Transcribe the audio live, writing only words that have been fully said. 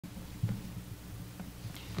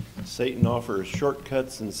Satan offers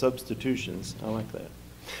shortcuts and substitutions. I like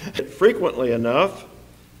that. Frequently enough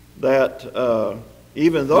that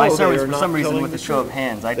even though my they sermons, are for not some reason, telling with the a show of truth,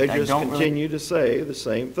 hands, they I just don't continue to say the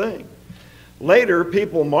same thing. Later,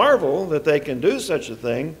 people marvel that they can do such a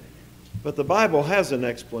thing, but the Bible has an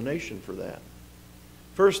explanation for that.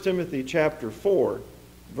 1 Timothy chapter 4,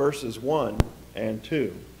 verses 1 and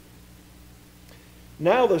 2.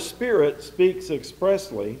 Now the Spirit speaks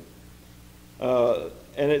expressly,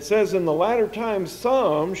 and it says, in the latter times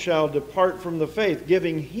some shall depart from the faith,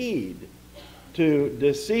 giving heed to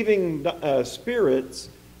deceiving spirits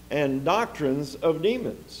and doctrines of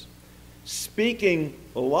demons, speaking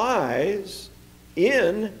lies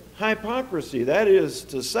in hypocrisy. That is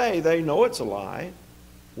to say, they know it's a lie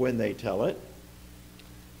when they tell it,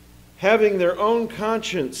 having their own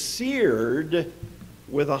conscience seared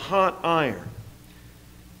with a hot iron.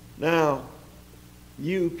 Now,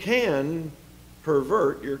 you can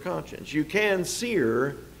pervert your conscience. You can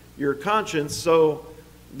sear your conscience so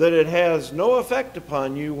that it has no effect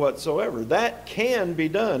upon you whatsoever. That can be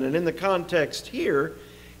done. And in the context here,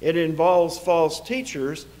 it involves false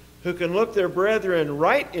teachers who can look their brethren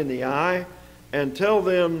right in the eye and tell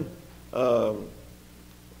them that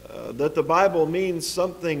the Bible means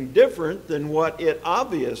something different than what it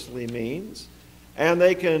obviously means. And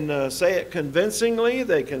they can say it convincingly,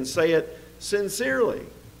 they can say it sincerely.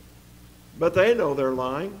 But they know they're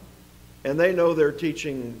lying, and they know they're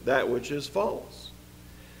teaching that which is false.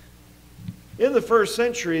 In the first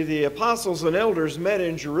century, the apostles and elders met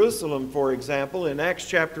in Jerusalem, for example, in Acts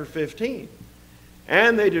chapter 15.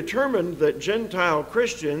 And they determined that Gentile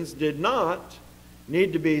Christians did not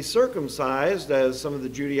need to be circumcised, as some of the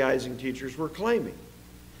Judaizing teachers were claiming.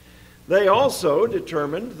 They also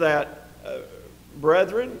determined that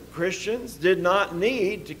brethren, Christians, did not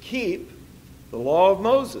need to keep the law of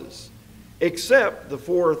Moses, except the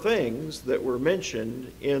 4 things that were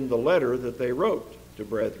mentioned in the letter that they wrote to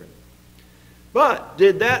brethren. But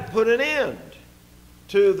did that put an end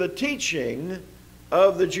to the teaching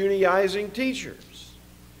of the Judaizing teachers?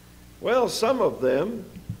 Well, some of them,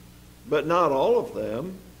 but not all of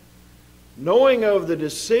them, knowing of the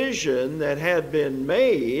decision that had been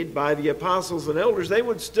made by the apostles and elders, they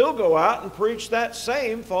would still go out and preach that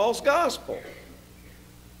same false gospel.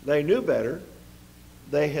 They knew better.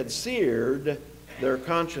 They had seared their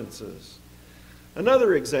consciences.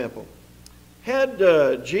 Another example. Had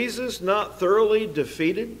Jesus not thoroughly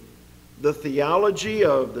defeated the theology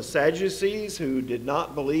of the Sadducees who did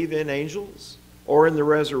not believe in angels or in the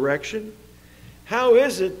resurrection? How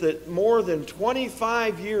is it that more than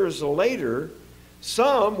 25 years later,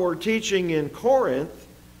 some were teaching in Corinth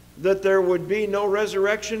that there would be no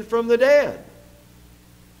resurrection from the dead?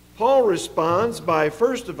 Paul responds by,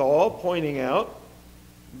 first of all, pointing out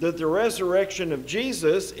that the resurrection of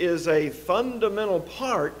Jesus is a fundamental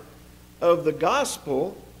part of the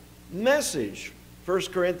gospel message. 1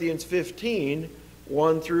 Corinthians 15,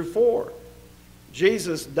 1 through 4.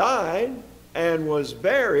 Jesus died and was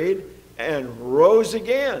buried and rose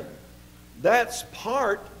again. That's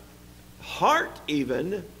heart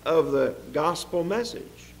even of the gospel message.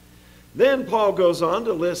 Then Paul goes on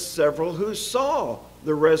to list several who saw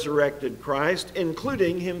the resurrected Christ,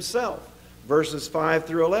 including himself. Verses 5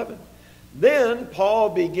 through 11. Then Paul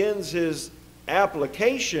begins his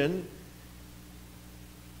application.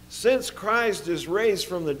 Since Christ is raised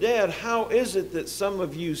from the dead, how is it that some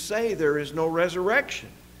of you say there is no resurrection?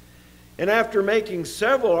 And after making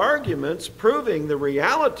several arguments proving the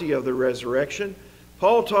reality of the resurrection,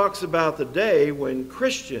 Paul talks about the day when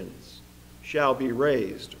Christians shall be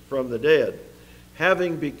raised from the dead,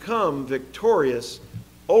 having become victorious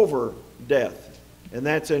over death. And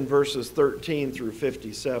that's in verses 13 through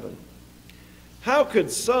 57. How could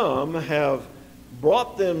some have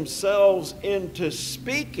brought themselves into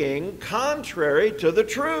speaking contrary to the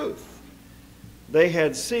truth? They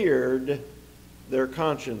had seared their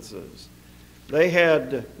consciences. They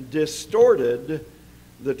had distorted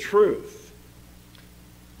the truth.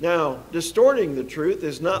 Now, distorting the truth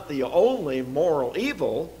is not the only moral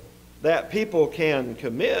evil that people can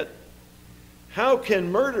commit. How can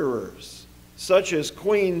murderers such as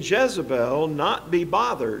Queen Jezebel not be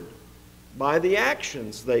bothered by the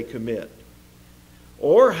actions they commit?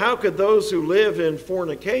 Or how could those who live in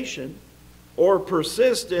fornication or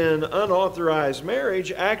persist in unauthorized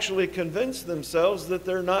marriage actually convince themselves that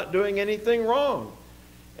they're not doing anything wrong?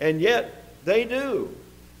 And yet they do.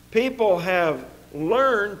 People have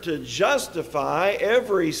learned to justify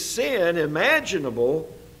every sin imaginable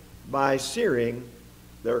by searing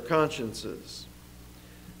their consciences.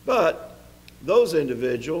 But those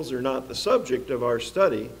individuals are not the subject of our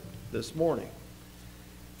study this morning.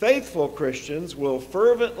 faithful Christians will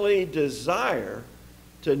fervently desire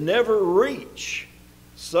to never reach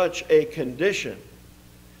such a condition.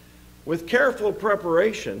 With careful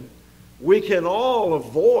preparation, we can all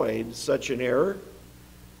avoid such an error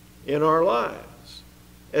in our lives,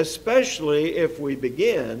 especially if we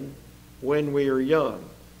begin when we are young.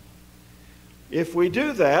 If we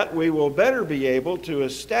do that, we will better be able to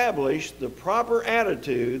establish the proper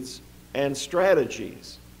attitudes and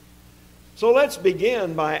strategies. So let's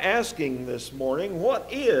begin by asking this morning, what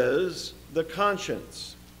is the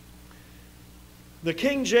conscience? The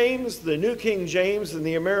King James, the New King James, and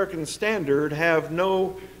the American Standard have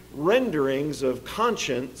no renderings of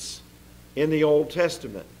conscience in the Old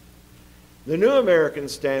Testament. The New American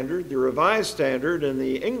Standard, the Revised Standard, and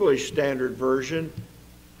the English Standard Version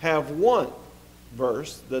have one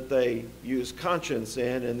verse that they use conscience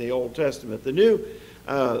in the Old Testament. The New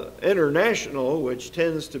International, which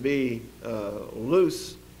tends to be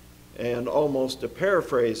loose and almost a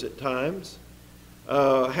paraphrase at times,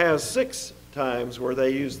 has 6 times where they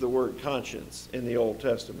use the word conscience in the Old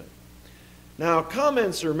Testament. Now,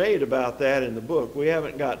 comments are made about that in the book. We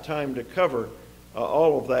haven't got time to cover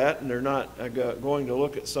all of that, and they're not going to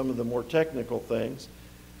look at some of the more technical things.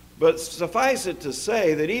 But suffice it to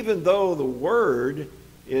say that even though the word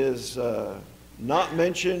is not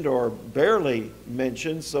mentioned or barely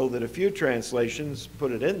mentioned, so that a few translations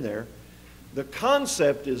put it in there, the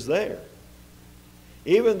concept is there.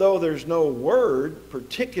 Even though there's no word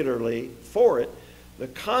particularly for it, the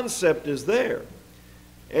concept is there.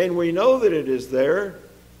 And we know that it is there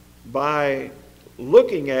by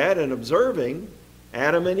looking at and observing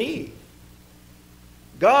Adam and Eve.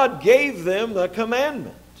 God gave them the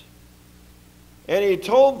commandment. And He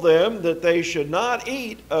told them that they should not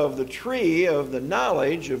eat of the tree of the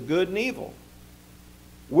knowledge of good and evil,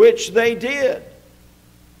 which they did.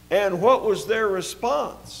 And what was their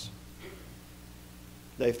response?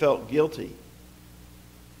 They felt guilty.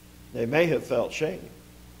 They may have felt shame.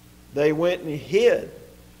 They went and hid.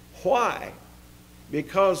 Why?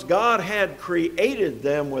 Because God had created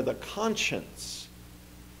them with a conscience,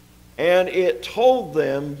 and it told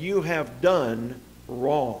them, you have done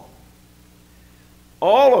wrong.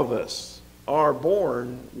 All of us are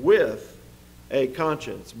born with a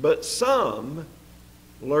conscience, but some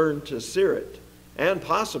learn to sear it, and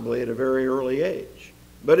possibly at a very early age.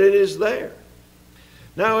 But it is there.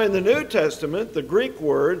 Now, in the New Testament, the Greek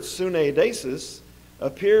word suneidesis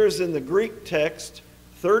appears in the Greek text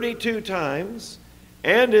 32 times,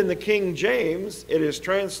 and in the King James, it is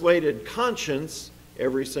translated conscience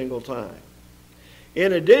every single time.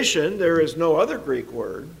 In addition, there is no other Greek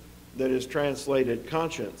word that is translated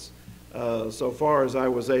conscience, so far as I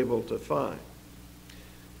was able to find.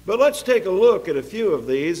 But let's take a look at a few of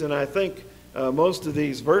these, and I think most of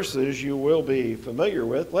these verses you will be familiar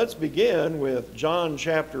with. Let's begin with John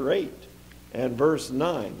chapter 8 and verse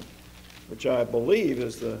 9, which I believe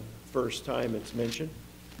is the first time it's mentioned.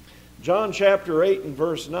 John chapter 8 and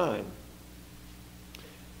verse 9.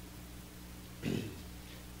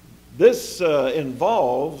 This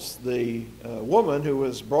involves the woman who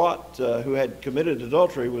was brought, who had committed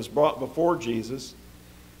adultery, was brought before Jesus.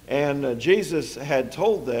 And Jesus had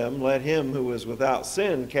told them, let him who is without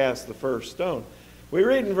sin cast the first stone. We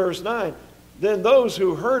read in verse 9, then those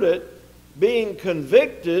who heard it, being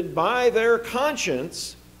convicted by their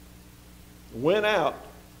conscience, went out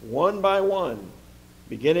one by one,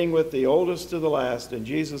 beginning with the oldest to the last, and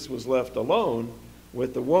Jesus was left alone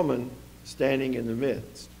with the woman standing in the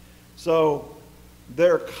midst. So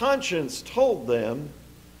their conscience told them,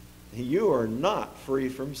 you are not free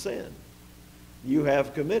from sin. You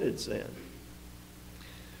have committed sin.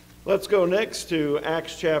 Let's go next to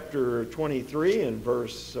Acts chapter 23 and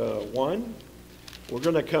verse 1. We're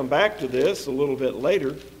going to come back to this a little bit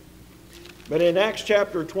later. But in Acts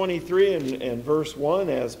chapter 23 and verse 1,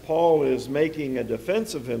 as Paul is making a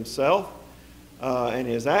defense of himself and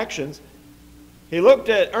his actions, he looked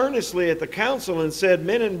earnestly at the council and said,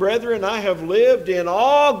 men and brethren, I have lived in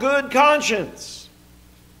all good conscience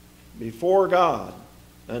before God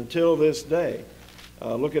until this day.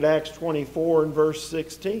 Look at Acts 24 and verse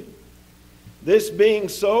 16. This being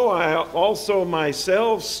so, I also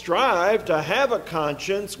myself strive to have a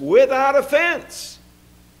conscience without offense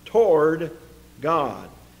toward God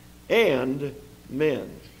and men.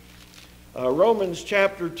 Romans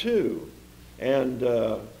chapter 2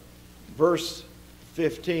 and verse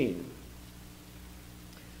 15.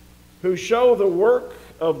 Who show the work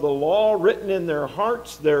of the law written in their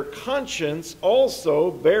hearts, their conscience also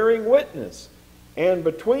bearing witness, and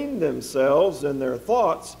between themselves and their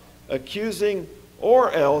thoughts accusing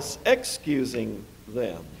or else excusing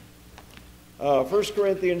them. 1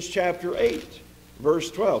 Corinthians chapter 8,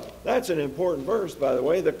 verse 12. That's an important verse, by the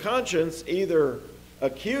way. The conscience either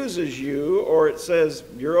accuses you or it says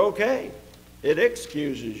you're okay. It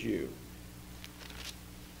excuses you.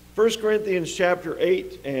 1 Corinthians chapter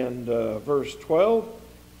 8 and verse 12.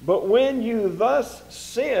 But when you thus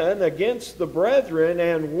sin against the brethren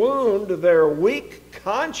and wound their weak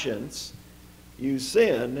conscience, you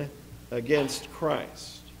sin against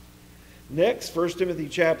Christ. Next, 1 Timothy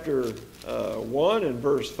chapter 1 and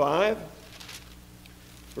verse 5.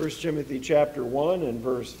 1 Timothy chapter 1 and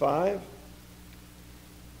verse 5.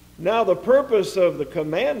 Now the purpose of the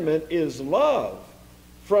commandment is love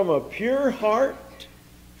from a pure heart,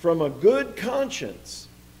 from a good conscience,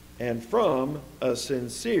 and from a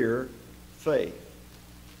sincere faith.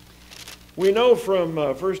 We know from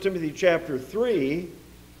 1 Timothy chapter 3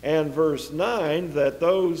 and verse 9 that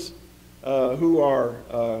those who are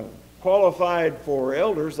qualified for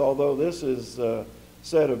elders, although this is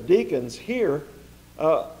said of deacons here,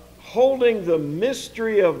 holding the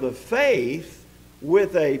mystery of the faith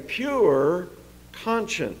with a pure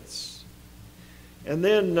conscience. And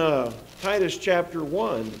then Titus chapter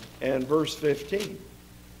 1 and verse 15.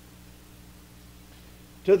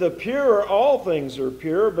 To the pure all things are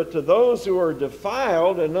pure, but to those who are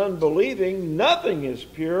defiled and unbelieving nothing is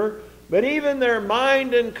pure, but even their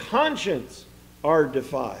mind and conscience are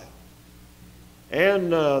defiled.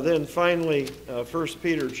 And then finally, 1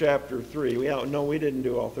 Peter chapter 3. We didn't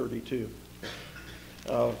do all 32.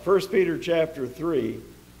 1 Peter chapter 3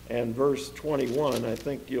 and verse 21. I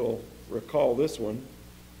think you'll recall this one.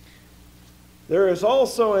 There is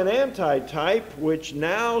also an antitype which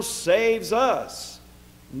now saves us,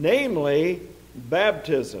 namely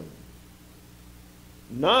baptism.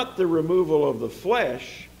 Not the removal of the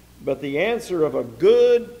flesh, but the answer of a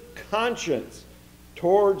good conscience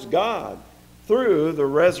towards God through the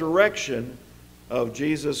resurrection of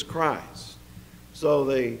Jesus Christ. So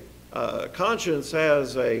the conscience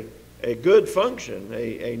has a good function,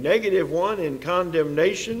 a negative one in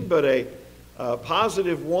condemnation, but a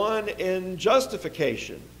positive one in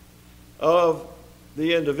justification of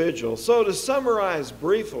the individual. So to summarize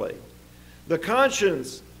briefly, the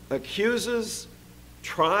conscience accuses,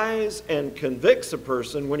 tries, and convicts a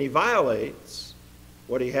person when he violates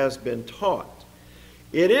what he has been taught.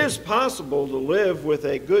 It is possible to live with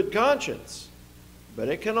a good conscience, but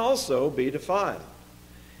it can also be defiled.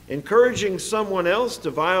 Encouraging someone else to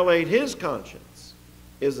violate his conscience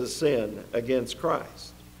is a sin against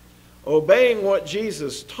Christ. Obeying what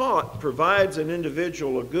Jesus taught provides an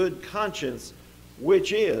individual a good conscience,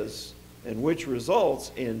 which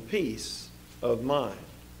results in peace of mind.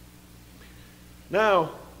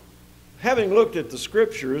 Now, having looked at the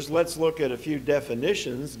scriptures, let's look at a few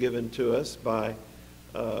definitions given to us by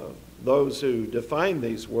those who define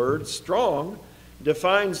these words. Strong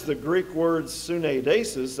defines the Greek word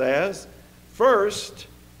suneidesis as, first,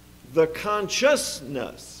 the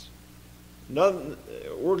consciousness.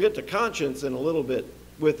 We'll get to conscience in a little bit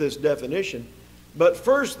with this definition. But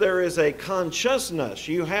first, there is a consciousness.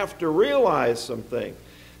 You have to realize something.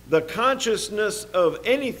 The consciousness of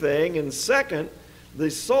anything. And second,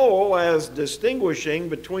 the soul as distinguishing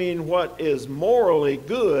between what is morally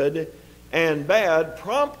good and bad,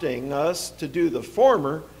 prompting us to do the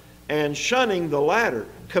former and shunning the latter,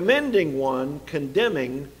 commending one,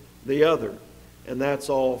 condemning the other. And that's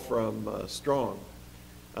all from Strong.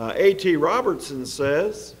 A.T. Robertson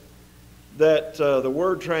says that the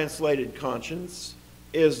word translated conscience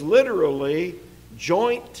is literally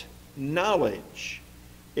joint knowledge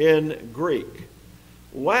in Greek,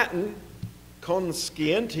 Latin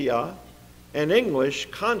conscientia, and English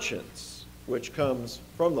conscience, which comes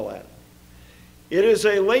from the Latin. It is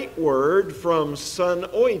a late word from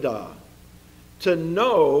sunoida, to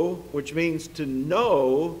know, which means to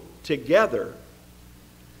know together.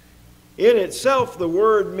 In itself, the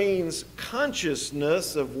word means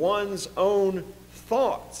consciousness of one's own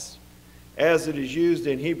thoughts, as it is used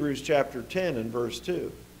in Hebrews chapter 10 and verse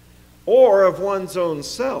 2, or of one's own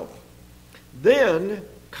self. Then,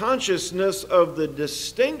 consciousness of the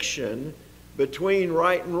distinction between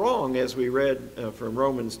right and wrong, as we read from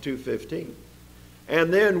Romans 2:15.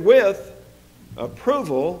 And then with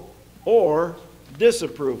approval or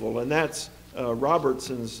disapproval, and that's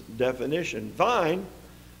Robertson's definition. Vine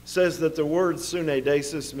says that the word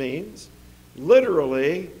suneidesis means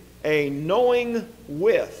literally a knowing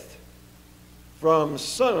with, from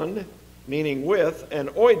sun, meaning with, and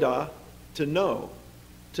oida, to know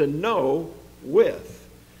with.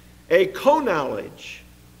 A co-knowledge,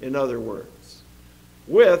 in other words,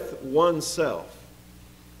 with oneself.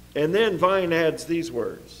 And then Vine adds these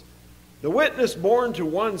words: The witness borne to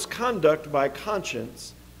one's conduct by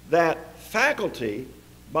conscience, that faculty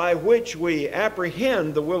by which we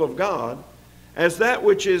apprehend the will of God as that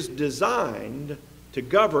which is designed to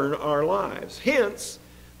govern our lives. Hence,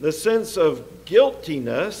 the sense of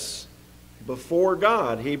guiltiness before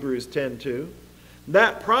God, Hebrews 10:2.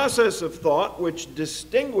 That process of thought which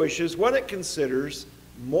distinguishes what it considers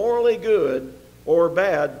morally good or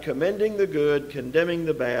bad, commending the good, condemning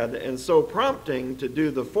the bad, and so prompting to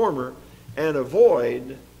do the former and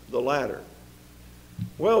avoid the latter.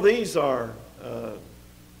 Well, these are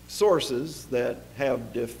sources that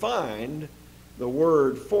have defined the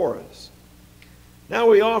word for us. Now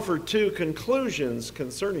we offer two conclusions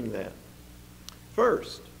concerning that.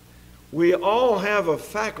 First, we all have a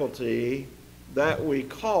faculty that we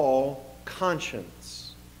call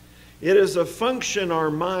conscience. It is a function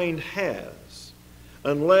our mind has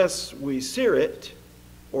unless we sear it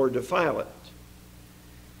or defile it.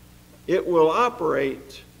 It will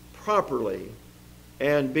operate properly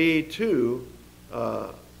and be to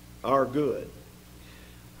our good.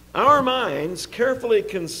 Our minds carefully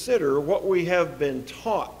consider what we have been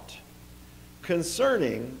taught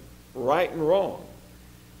concerning right and wrong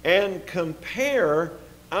and compare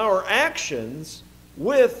our actions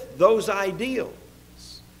with those ideals.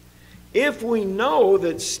 If we know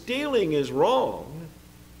that stealing is wrong,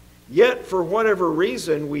 yet for whatever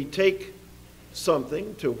reason we take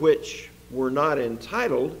something to which we're not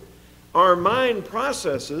entitled, our mind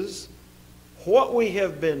processes what we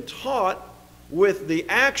have been taught with the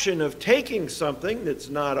action of taking something that's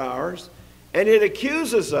not ours, and it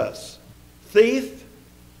accuses us. Thief.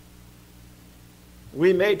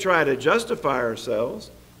 We may try to justify ourselves,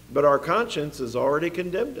 but our conscience has already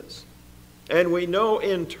condemned us. And we know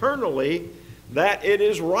internally that it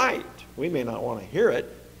is right. We may not want to hear it,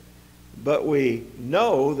 but we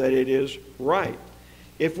know that it is right.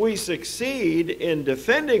 If we succeed in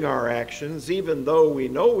defending our actions, even though we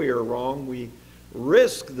know we are wrong, we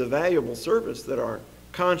risk the valuable service that our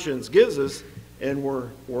conscience gives us, and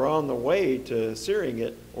we're on the way to searing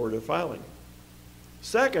it or defiling it.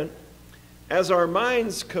 Second, as our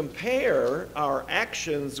minds compare our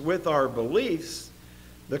actions with our beliefs,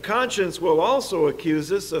 the conscience will also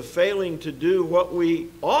accuse us of failing to do what we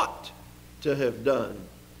ought to have done.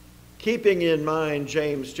 Keeping in mind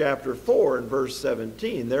James chapter 4 and verse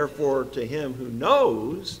 17, therefore to him who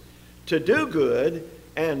knows to do good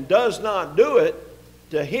and does not do it,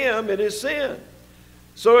 to him it is sin.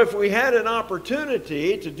 So if we had an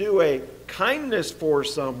opportunity to do a kindness for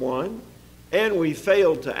someone and we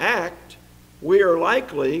failed to act, we are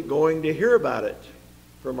likely going to hear about it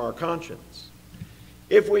from our conscience.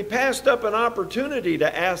 If we passed up an opportunity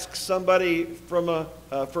to ask somebody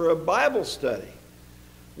for a Bible study,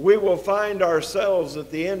 we will find ourselves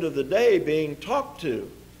at the end of the day being talked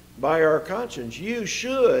to by our conscience. You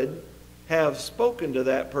should have spoken to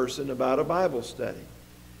that person about a Bible study.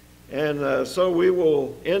 And so we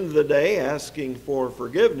will end the day asking for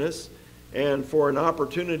forgiveness and for an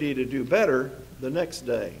opportunity to do better the next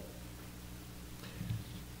day.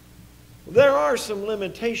 There are some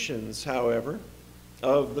limitations, however,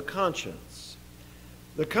 of the conscience.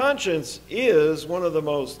 The conscience is one of the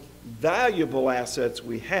most valuable assets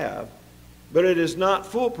we have, but it is not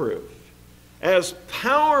foolproof. As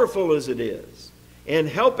powerful as it is in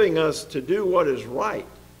helping us to do what is right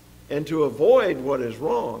and to avoid what is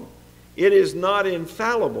wrong, it is not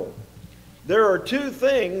infallible. There are two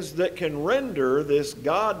things that can render this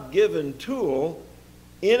God-given tool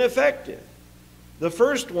ineffective. The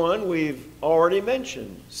first one we've already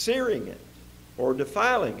mentioned, searing it or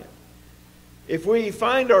defiling it. If we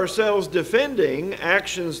find ourselves defending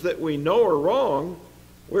actions that we know are wrong,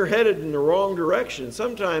 we're headed in the wrong direction.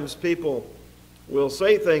 Sometimes people will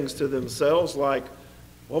say things to themselves like,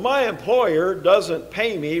 well, my employer doesn't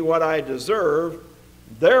pay me what I deserve,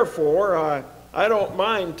 therefore I don't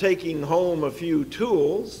mind taking home a few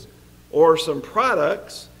tools or some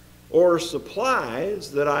products or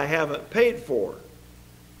supplies that I haven't paid for.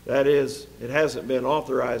 That is, it hasn't been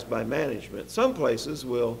authorized by management. Some places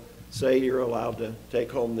will say you're allowed to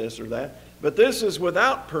take home this or that, but this is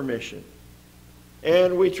without permission.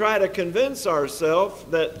 And we try to convince ourselves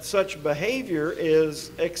that such behavior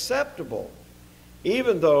is acceptable,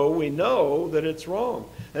 even though we know that it's wrong.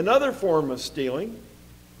 Another form of stealing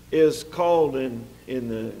is called in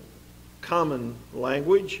the common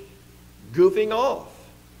language, goofing off.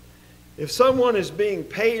 If someone is being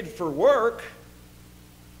paid for work,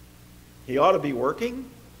 he ought to be working.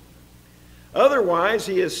 Otherwise,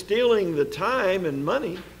 he is stealing the time and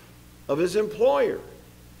money of his employer.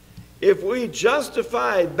 If we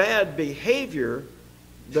justify bad behavior,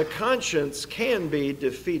 the conscience can be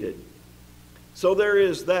defeated. So there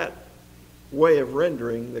is that way of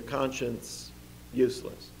rendering the conscience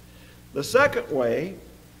useless. The second way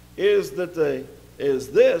is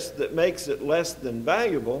this that makes it less than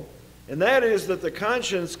valuable, and that is that the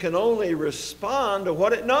conscience can only respond to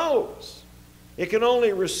what it knows. It can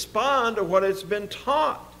only respond to what it's been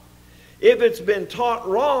taught. If it's been taught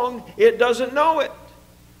wrong, it doesn't know it.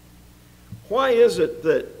 Why is it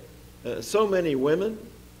that so many women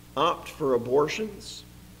opt for abortions?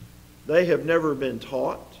 They have never been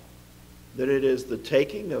taught that it is the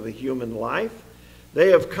taking of a human life. They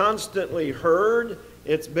have constantly heard,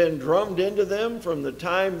 it's been drummed into them from the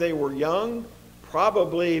time they were young,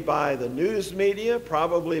 probably by the news media,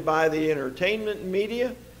 probably by the entertainment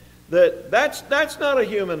media, that's not a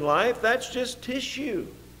human life, that's just tissue.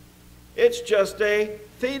 It's just a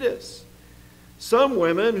fetus. Some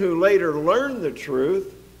women who later learn the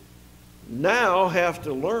truth now have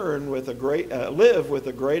to live with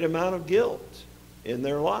a great amount of guilt in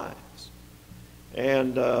their lives.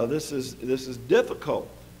 And this is difficult.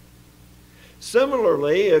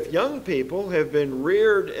 Similarly, if young people have been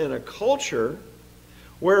reared in a culture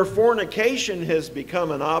where fornication has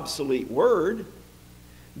become an obsolete word,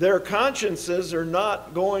 their consciences are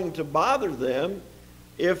not going to bother them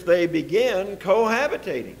if they begin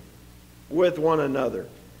cohabitating with one another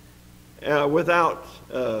without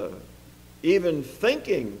even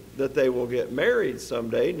thinking that they will get married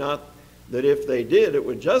someday. Not that if they did it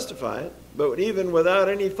would justify it, but even without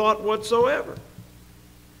any thought whatsoever.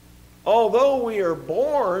 Although we are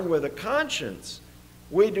born with a conscience,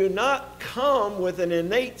 we do not come with an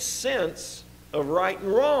innate sense of right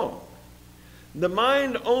and wrong. The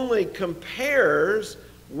mind only compares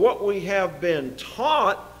what we have been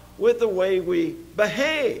taught with the way we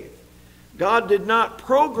behave. God did not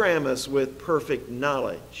program us with perfect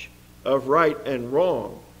knowledge of right and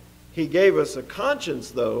wrong. He gave us a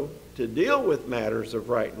conscience, though, to deal with matters of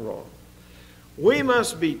right and wrong. We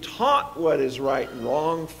must be taught what is right and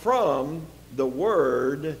wrong from the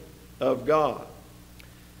Word of God.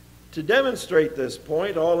 To demonstrate this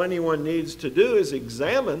point, all anyone needs to do is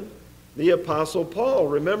examine the Apostle Paul.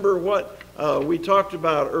 Remember what we talked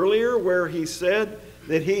about earlier, where he said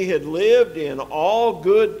that he had lived in all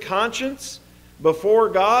good conscience before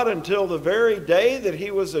God until the very day that he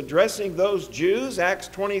was addressing those Jews, Acts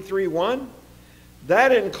 23:1.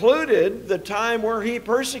 That included the time where he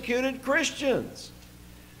persecuted Christians.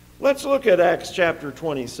 Let's look at Acts chapter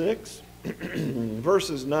 26,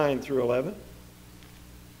 verses 9 through 11.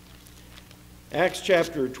 Acts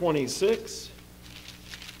chapter 26,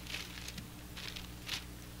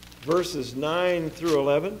 verses 9 through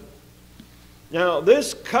 11. Now,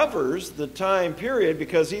 this covers the time period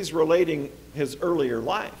because he's relating his earlier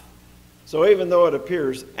life. So even though it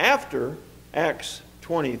appears after Acts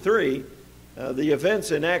 23, the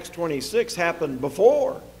events in Acts 26 happened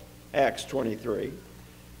before Acts 23.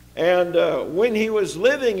 And when he was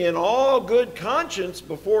living in all good conscience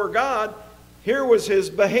before God, here was his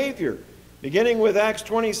behavior. Beginning with Acts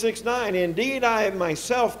 26:9, indeed I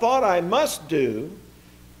myself thought I must do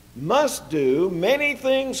many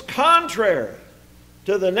things contrary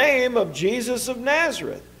to the name of Jesus of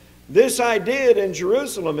Nazareth. This I did in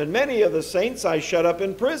Jerusalem, and many of the saints I shut up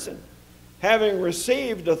in prison, having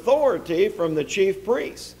received authority from the chief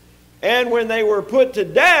priests. And when they were put to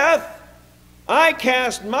death, I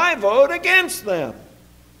cast my vote against them,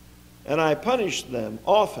 and I punished them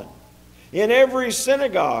often in every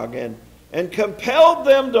synagogue, and compelled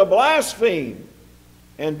them to blaspheme.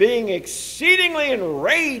 And being exceedingly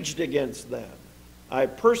enraged against them, I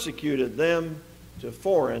persecuted them to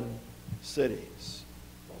foreign cities.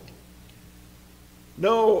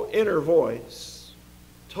 No inner voice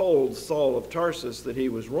told Saul of Tarsus that he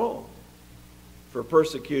was wrong for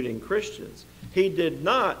persecuting Christians. He did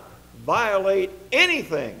not violate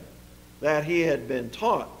anything that he had been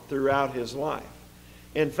taught throughout his life.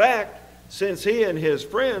 In fact, since he and his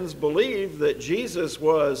friends believed that Jesus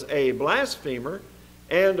was a blasphemer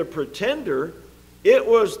and a pretender, it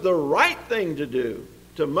was the right thing to do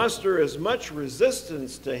to muster as much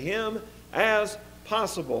resistance to him as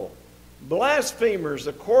possible. Blasphemers,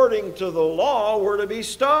 according to the law, were to be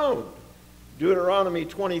stoned. Deuteronomy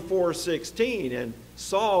 24:16, and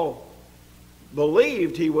Saul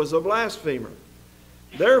believed he was a blasphemer.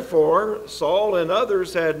 Therefore, Saul and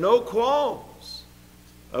others had no qualms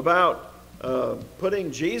about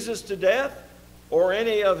putting Jesus to death, or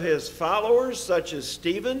any of his followers, such as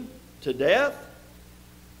Stephen, to death.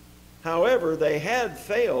 However, they had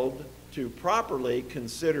failed to properly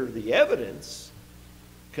consider the evidence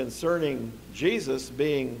concerning Jesus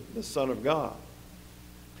being the Son of God.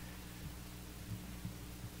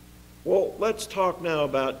 Well, let's talk now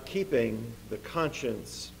about keeping the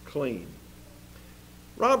conscience clean.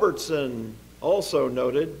 Robertson also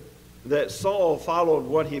noted that Saul followed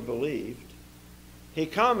what he believed. He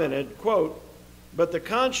commented, quote, "But the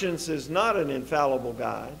conscience is not an infallible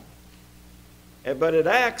guide, but it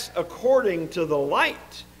acts according to the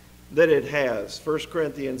light that it has." 1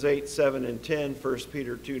 Corinthians 8, 7, and 10, 1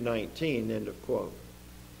 Peter 2:19, end of quote.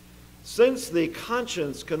 Since the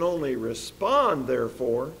conscience can only respond,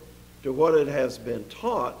 therefore, to what it has been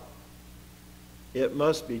taught, it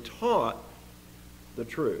must be taught the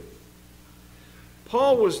truth.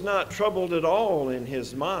 Paul was not troubled at all in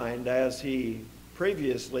his mind as he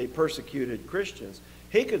previously persecuted Christians.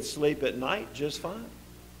 He could sleep at night just fine.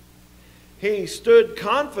 He stood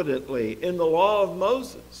confidently in the law of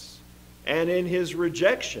Moses and in his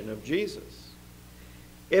rejection of Jesus.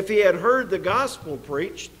 If he had heard the gospel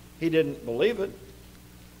preached, he didn't believe it.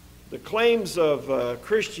 The claims of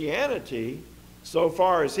Christianity, so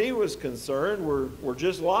far as he was concerned, were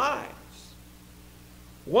just lies.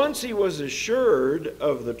 Once he was assured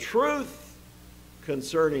of the truth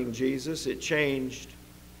concerning Jesus, it changed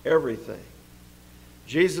everything.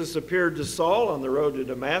 Jesus appeared to Saul on the road to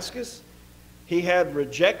Damascus. He had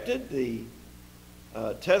rejected the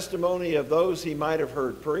testimony of those he might have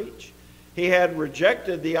heard preach. He had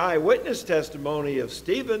rejected the eyewitness testimony of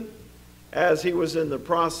Stephen as he was in the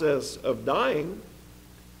process of dying.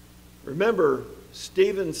 Remember,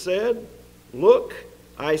 Stephen said, "Look,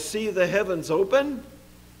 I see the heavens open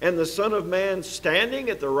and the Son of Man standing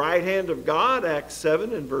at the right hand of God," Acts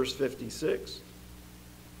 7 and verse 56.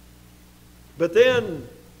 But then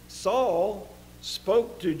Saul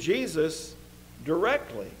spoke to Jesus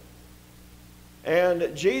directly,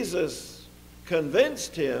 and Jesus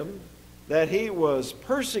convinced him that he was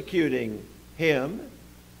persecuting him.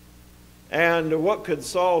 And what could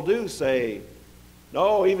Saul do? Say,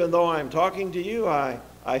 "No, even though I'm talking to you, I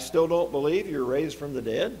still don't believe you're raised from the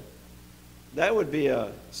dead"? That would be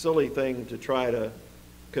a silly thing to try to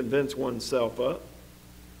convince oneself of.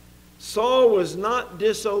 Saul was not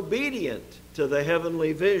disobedient to the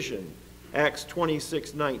heavenly vision, Acts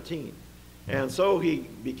 26:19. And so he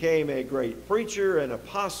became a great preacher, an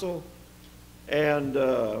apostle, and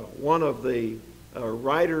one of the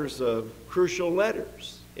writers of crucial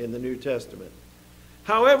letters in the New Testament.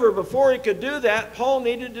 However, before he could do that, Paul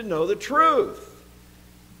needed to know the truth.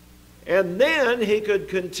 And then he could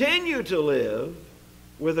continue to live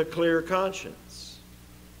with a clear conscience.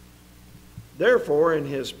 Therefore, in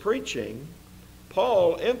his preaching,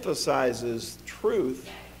 Paul emphasizes truth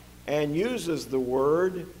and uses the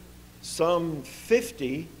word some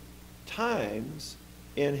 50 times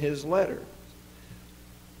in his letter.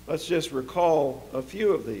 Let's just recall a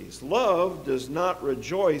few of these. Love does not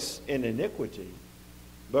rejoice in iniquity,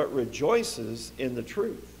 but rejoices in the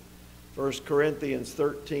truth. 1 Corinthians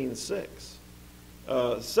 13:6.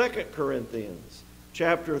 2 Corinthians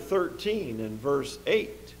chapter 13 and verse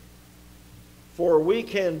 8. For we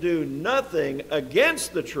can do nothing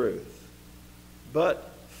against the truth,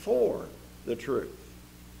 but for the truth.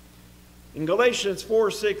 In Galatians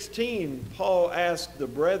 4:16, Paul asked the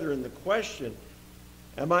brethren the question,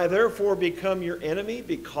 "Am I therefore become your enemy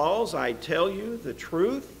because I tell you the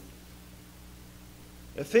truth?"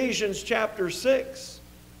 Ephesians chapter 6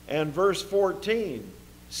 and verse 14,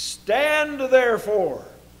 "Stand therefore,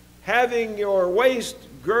 having your waist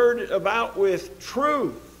girded about with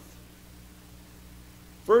truth."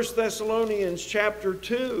 1 Thessalonians chapter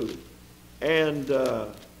 2 and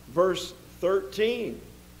verse 13.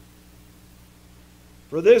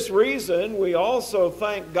 "For this reason we also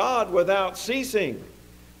thank God without ceasing,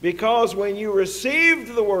 because when you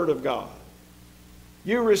received the word of God,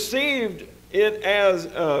 you received it as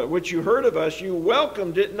which you heard of us, you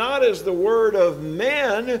welcomed it not as the word of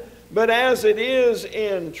men, but as it is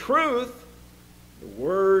in truth, the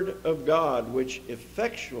word of God, which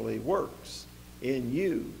effectually works in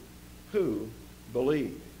you who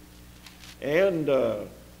believe." And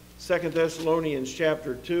 2 Thessalonians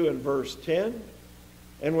chapter 2 and verse 10,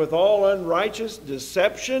 "And with all unrighteous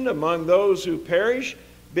deception among those who perish,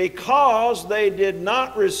 because they did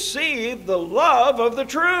not receive the love of the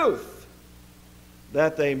truth,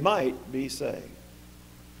 that they might be saved."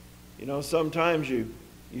 You know, sometimes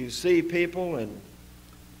you see people and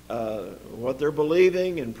what they're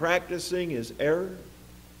believing and practicing is error,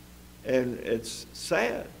 and it's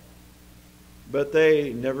sad. But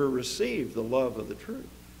they never received the love of the truth,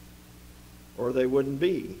 or they wouldn't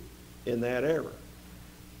be in that error.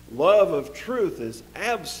 Love of truth is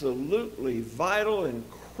absolutely vital and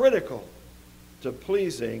critical to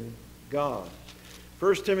pleasing God.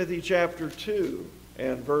 1 Timothy chapter 2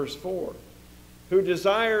 and verse 4. who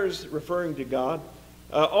desires, referring to God,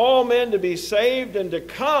 all men to be saved and to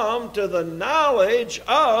come to the knowledge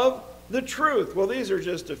of the truth. Well, these are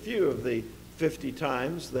just a few of the 50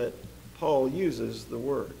 times that Paul uses the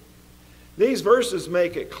word. These verses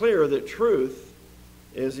make it clear that truth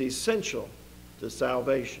is essential to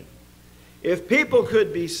salvation. If people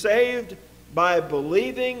could be saved by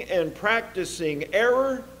believing and practicing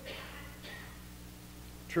error,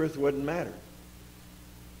 truth wouldn't matter.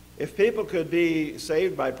 If people could be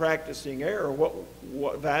saved by practicing error,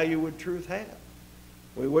 what value would truth have?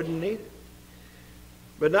 We wouldn't need it.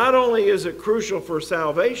 But not only is it crucial for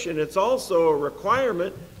salvation, it's also a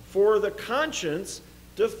requirement for the conscience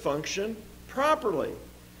to function properly.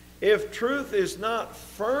 If truth is not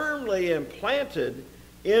firmly implanted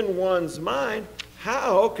in one's mind,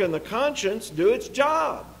 how can the conscience do its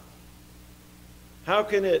job? How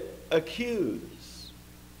can it accuse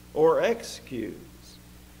or excuse?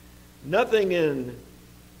 Nothing in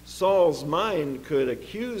Saul's mind could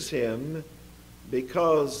accuse him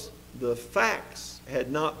because the facts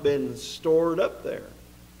had not been stored up there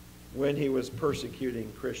when he was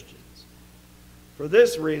persecuting Christians. For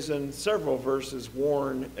this reason, several verses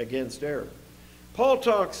warn against error. Paul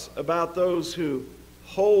talks about those who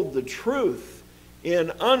hold the truth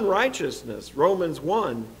in unrighteousness. Romans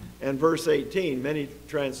 1 and verse 18. Many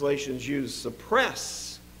translations use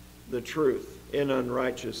suppress the truth in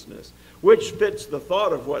unrighteousness, which fits the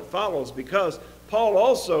thought of what follows, because Paul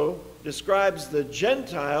also describes the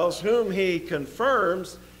Gentiles whom he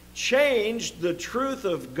confirms changed the truth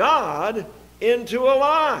of God into a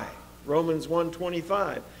lie. Romans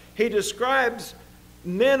 1:25. He describes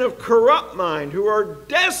men of corrupt mind who are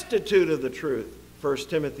destitute of the truth. 1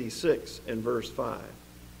 Timothy 6 and verse 5.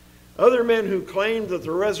 Other men who claimed that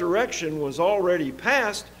the resurrection was already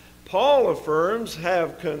past, Paul affirms,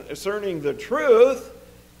 have concerning the truth,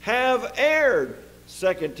 have erred.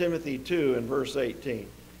 2 Timothy 2 and verse 18.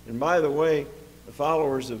 And by the way, the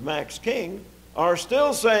followers of Max King are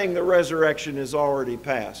still saying the resurrection is already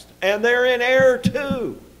past. And they're in error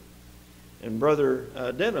too. And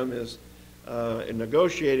Brother Denham is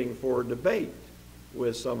negotiating for debate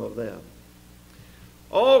with some of them.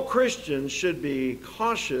 All Christians should be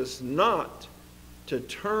cautious not to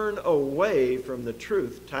turn away from the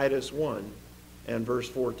truth, Titus 1 and verse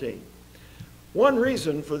 14. One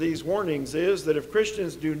reason for these warnings is that if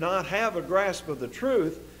Christians do not have a grasp of the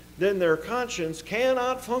truth, then their conscience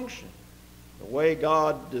cannot function the way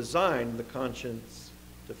God designed the conscience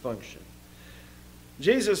to function.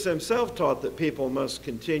 Jesus himself taught that people must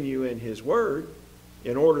continue in his word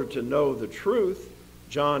in order to know the truth.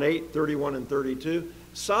 John 8:31 and 32.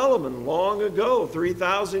 Solomon long ago,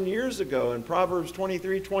 3,000 years ago, in Proverbs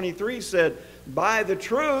 23:23 said, "Buy the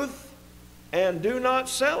truth and do not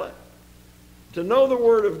sell it." To know the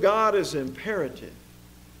word of God is imperative,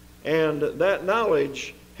 and that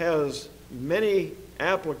knowledge has many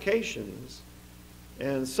applications,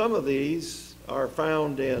 and some of these are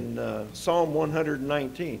found in Psalm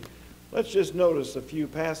 119. Let's just notice a few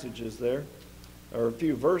passages there, or a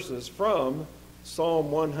few verses from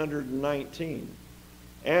Psalm 119.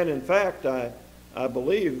 And in fact, I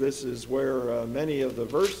believe this is where many of the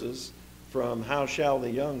verses from "How shall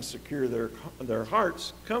the young secure their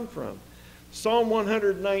hearts" come from. Psalm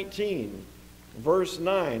 119, verse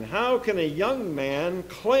 9. How can a young man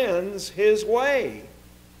cleanse his way?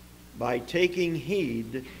 By taking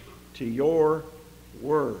heed to your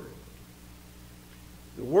word.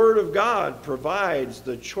 The word of God provides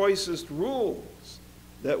the choicest rules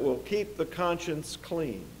that will keep the conscience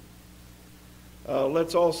clean.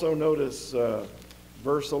 Let's also notice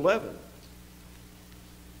verse 11.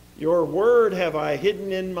 Your word have I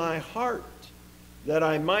hidden in my heart, that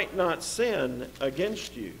I might not sin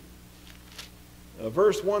against you.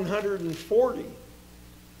 Verse 140.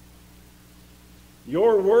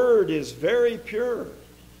 Your word is very pure,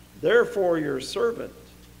 therefore your servant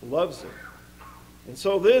loves it. And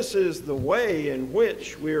so this is the way in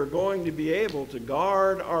which we are going to be able to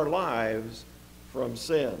guard our lives from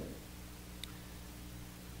sin.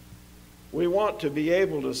 We want to be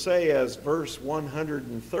able to say, as verse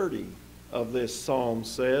 130 of this psalm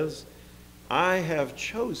says, I have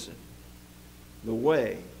chosen the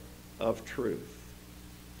way of truth.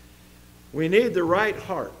 We need the right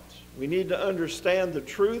heart. We need to understand the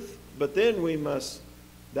truth, but then we must,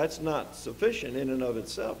 that's not sufficient in and of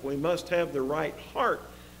itself. We must have the right heart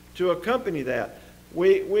to accompany that.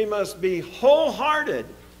 We must be wholehearted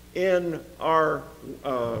in our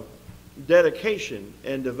dedication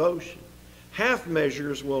and devotion. Half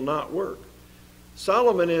measures will not work.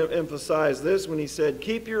 Solomon emphasized this when he said,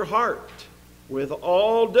 keep your heart with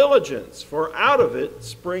all diligence, for out of it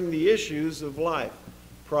spring the issues of life.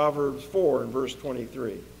 Proverbs 4 and verse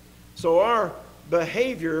 23. So our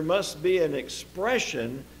behavior must be an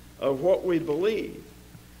expression of what we believe.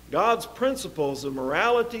 God's principles of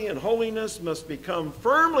morality and holiness must become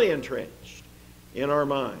firmly entrenched in our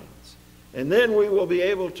minds. And then we will be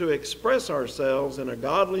able to express ourselves in a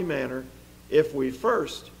godly manner if we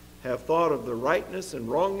first have thought of the rightness and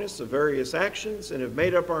wrongness of various actions and have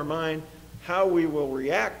made up our mind how we will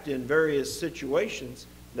react in various situations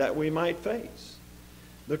that we might face.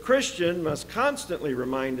 The Christian must constantly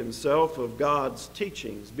remind himself of God's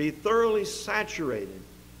teachings, be thoroughly saturated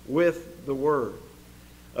with the Word.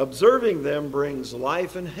 Observing them brings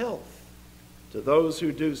life and health to those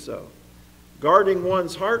who do so. Guarding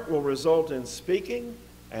one's heart will result in speaking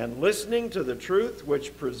and listening to the truth,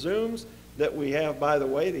 which presumes that we have, by the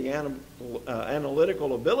way, the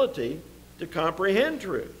analytical ability to comprehend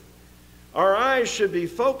truth. Our eyes should be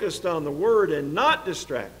focused on the Word and not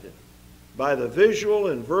distracted by the visual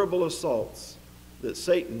and verbal assaults that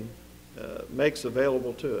Satan makes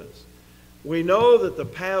available to us. We know that the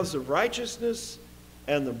paths of righteousness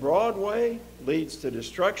and the broad way leads to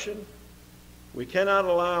destruction. We cannot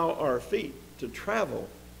allow our feet to travel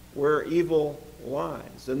where evil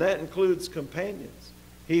lies, and that includes companions.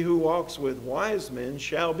 He who walks with wise men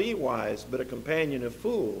shall be wise, but a companion of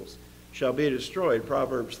fools shall be destroyed.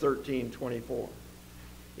 Proverbs 13:24.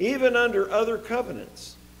 Even under other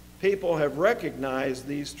covenants, people have recognized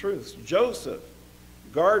these truths. Joseph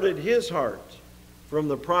guarded his heart from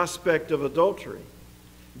the prospect of adultery.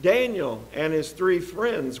 Daniel and his 3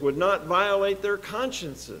 friends would not violate their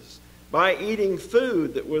consciences by eating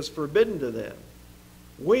food that was forbidden to them.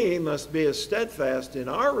 We must be as steadfast in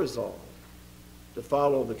our resolve to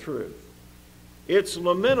follow the truth. It's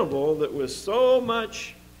lamentable that with so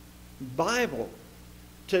much Bible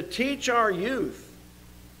to teach our youth,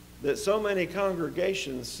 that so many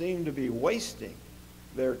congregations seem to be wasting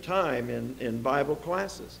their time in Bible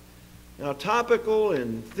classes. Now, topical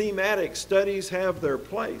and thematic studies have their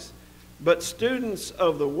place, but students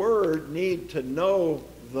of the Word need to know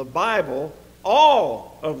the Bible,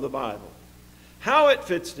 all of the Bible, how it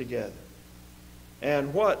fits together,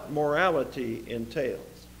 and what morality entails.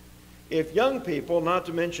 If young people, not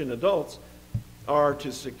to mention adults, are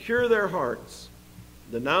to secure their hearts,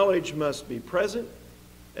 the knowledge must be present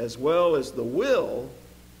as well as the will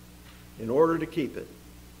in order to keep it.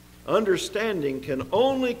 Understanding can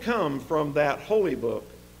only come from that holy book,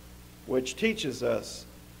 which teaches us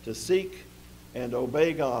to seek and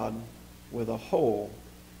obey God with a whole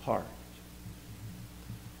heart.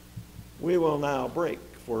 We will now break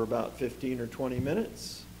for about 15 or 20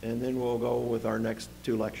 minutes, and then we'll go with our next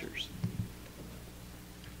 2 lectures.